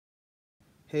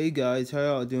Hey guys, how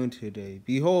y'all doing today?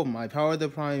 Behold, my Power of the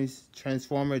Primes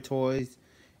Transformer toys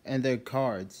and their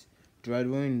cards.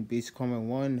 Dreadwing, Beastcomber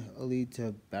 1, Elite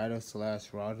to Battle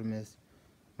Slash Rodimus.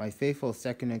 My faithful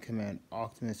second in command,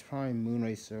 Optimus Prime,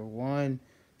 Moonracer 1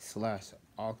 slash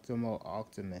Optimal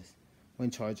Optimus.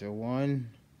 Windcharger 1,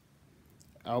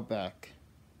 Outback.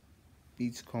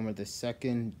 Beachcomber the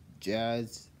second,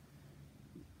 Jazz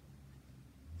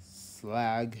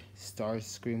Slag,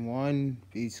 Starscream 1,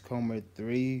 Beachcomber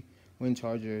 3,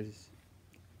 Windchargers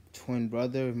twin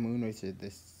brother, Moonracer the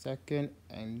second,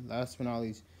 and last but not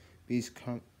least,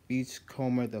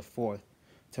 Beachcomber the fourth.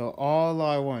 Till all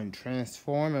I want,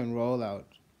 transform and roll out.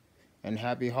 And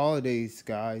happy holidays,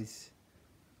 guys.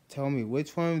 Tell me,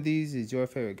 which one of these is your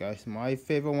favorite, guys? My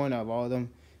favorite one out of all of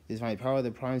them is my Power of the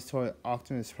Prime's toy,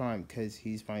 Optimus Prime, because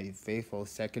he's my faithful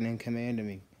second in command to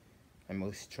me, and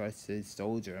most trusted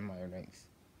soldier in my ranks.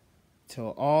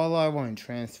 Till all I want,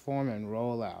 transform and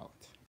roll out.